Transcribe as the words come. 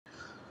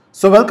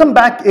So welcome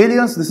back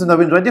aliens, this is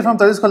Navin Reddy from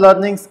Telusko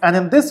Learnings, and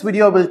in this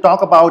video we'll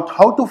talk about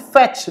how to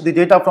fetch the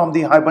data from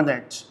the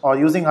Hibernate or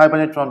using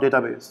Hibernate from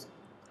database.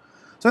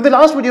 So in the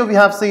last video we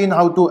have seen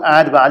how to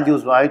add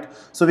values, right?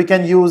 So we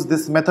can use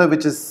this method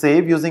which is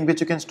save, using which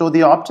you can store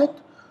the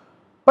object.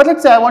 But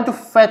let's say I want to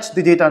fetch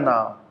the data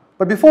now.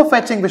 But before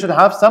fetching we should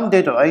have some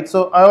data, right?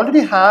 So I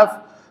already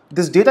have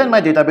this data in my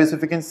database.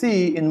 If you can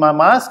see in my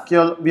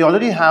MySQL we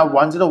already have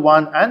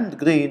 101 and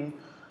green.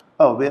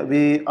 Oh,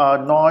 we are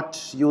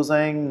not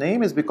using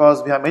name is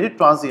because we have made it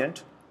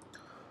transient.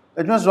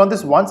 Let me just run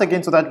this once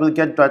again so that we'll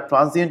get that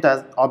transient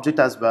as object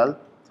as well.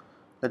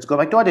 Let's go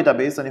back to our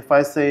database, and if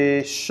I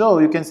say show,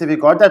 you can see we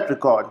got that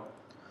record.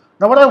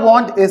 Now what I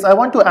want is I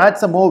want to add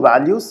some more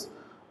values.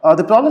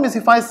 The problem is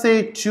if I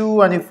say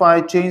 2 and if I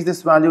change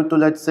this value to,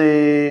 let's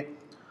say,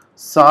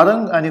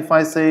 sarang, and if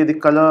I say the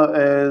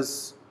color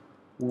is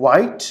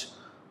white,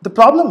 the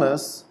problem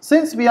is,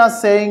 since we are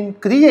saying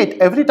create,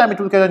 every time it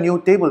will get a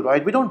new table,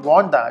 right? We don't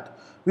want that.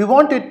 We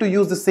want it to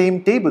use the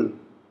same table.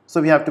 So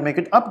we have to make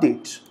it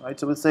update, right?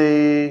 So we'll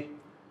say,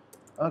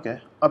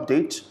 okay,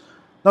 update.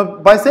 Now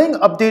by saying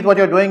update, what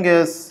you're doing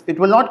is, it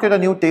will not create a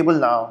new table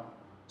now.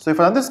 So if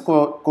I run this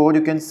code,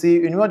 you can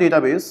see in your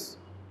database,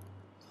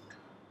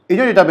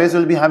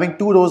 you'll be having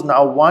 2 rows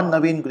now, 1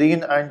 Navin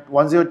green and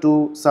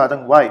 102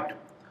 sarang white.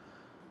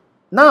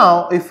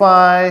 Now if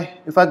I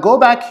go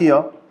back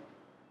here,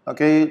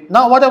 okay,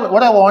 now what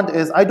I want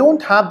is, I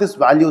don't have these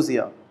values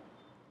here.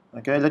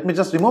 Okay, let me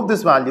just remove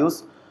these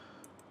values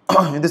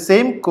in the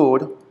same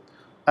code,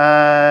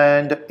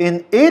 and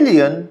in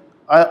alien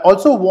I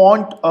also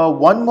want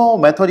one more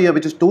method here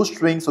which is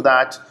toString, so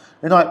that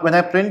when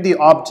I print the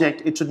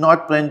object it should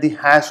not print the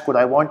hash code.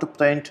 I want to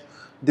print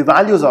the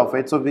values of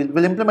it. So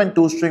we'll implement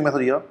toString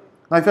method here.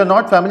 Now if you're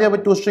not familiar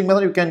with toString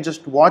method, you can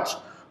just watch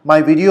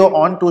my video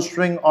on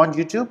toString on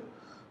YouTube.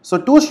 So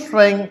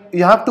toString,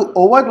 you have to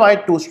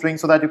override toString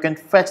so that you can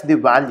fetch the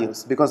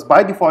values, because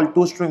by default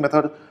toString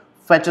method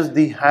fetches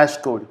the hash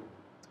code.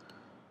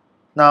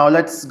 Now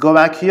let's go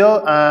back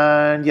here,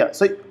 and yeah,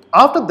 so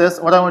after this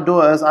what I want to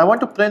do is I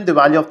want to print the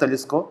value of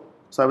Telusko.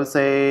 So I will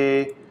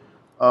say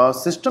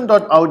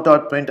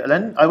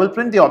system.out.println. I will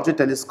print the object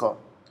Telusko.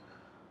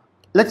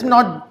 Let's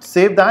not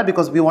save that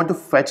because we want to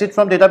fetch it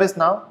from database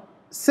now.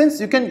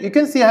 Since you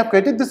can see I have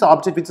created this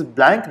object which is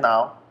blank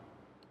now.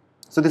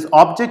 So this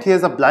object here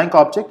is a blank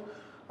object.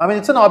 I mean,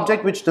 it's an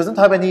object which doesn't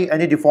have any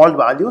default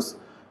values.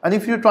 And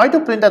if you try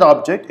to print that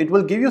object, it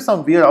will give you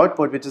some weird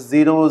output which is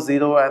 0,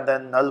 0 and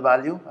then null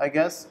value, I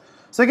guess.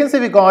 So you can see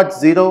we got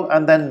 0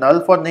 and then null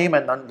for name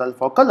and null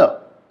for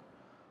color.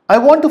 I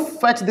want to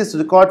fetch this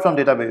record from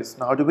database.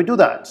 Now how do we do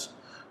that?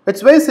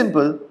 It's very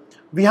simple.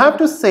 We have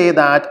to say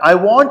that I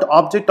want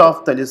object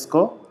of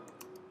Telusko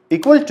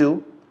equal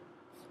to,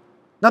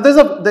 now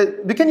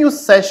we can use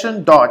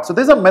session dot. So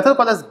there's a method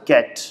called as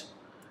get.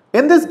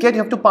 In this get, you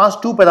have to pass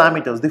 2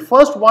 parameters. The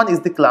first one is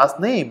the class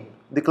name.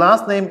 The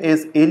class name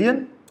is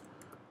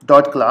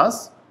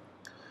alien.class.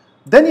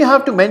 Then you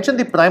have to mention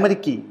the primary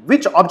key,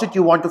 which object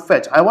you want to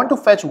fetch. I want to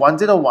fetch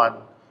 101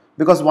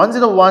 because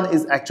 101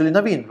 is actually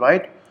Navin,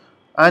 right?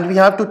 And we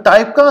have to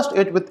typecast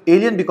it with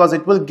alien because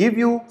it will give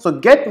you, so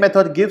get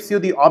method gives you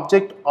the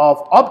object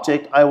of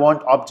object. I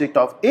want object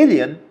of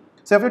alien.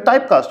 So you have to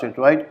typecast it,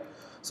 right?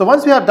 So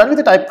once we have done with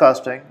the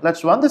typecasting,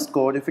 let's run this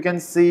code. If you can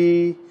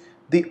see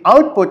the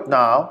output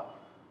now,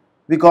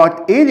 we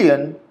got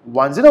alien,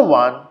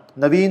 101,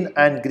 Navin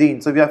and green.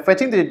 So we are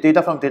fetching the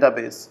data from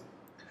database.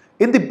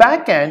 In the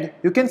back end,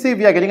 you can see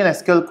we are getting an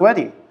SQL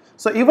query.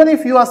 So even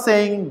if you are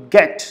saying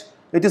get,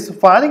 it is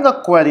firing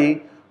a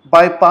query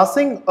by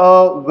passing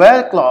a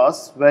where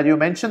clause where you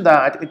mention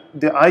that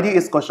the ID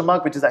is question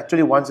mark, which is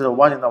actually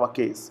 101 in our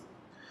case.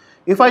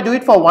 If I do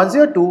it for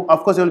 102,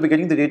 of course you will be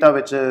getting the data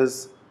which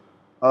is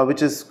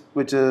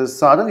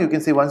sarang. You can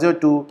see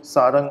 102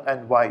 sarang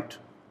and white.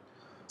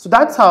 So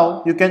that's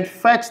how you can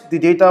fetch the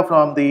data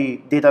from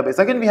the database.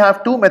 Again, we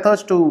have 2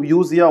 methods to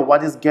use here.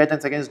 One is get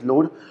and second is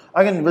load.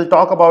 Again, we'll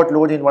talk about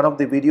load in one of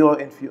the video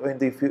in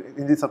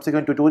the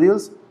subsequent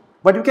tutorials.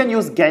 But you can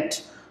use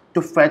get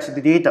to fetch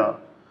the data.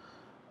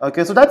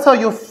 Okay, so that's how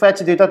you fetch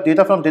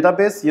data from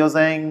database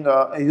using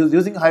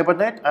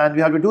Hibernate, and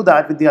we have to do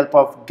that with the help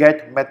of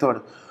get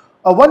method.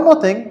 One more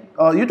thing,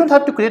 you don't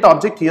have to create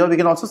object here. We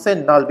can also say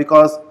null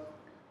because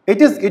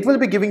it will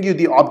be giving you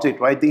the object,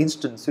 right? The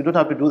instance. You don't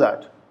have to do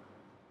that.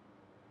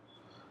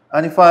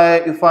 And if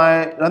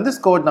I run this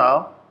code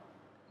now,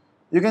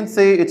 you can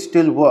see it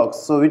still works.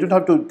 So we don't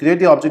have to create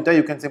the object there.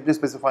 You can simply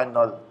specify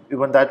null.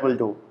 Even that will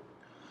do.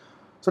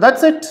 So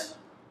that's it.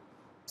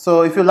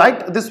 So if you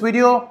liked this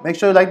video, make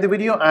sure you like the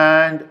video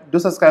and do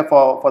subscribe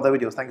for the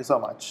videos. Thank you so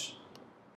much.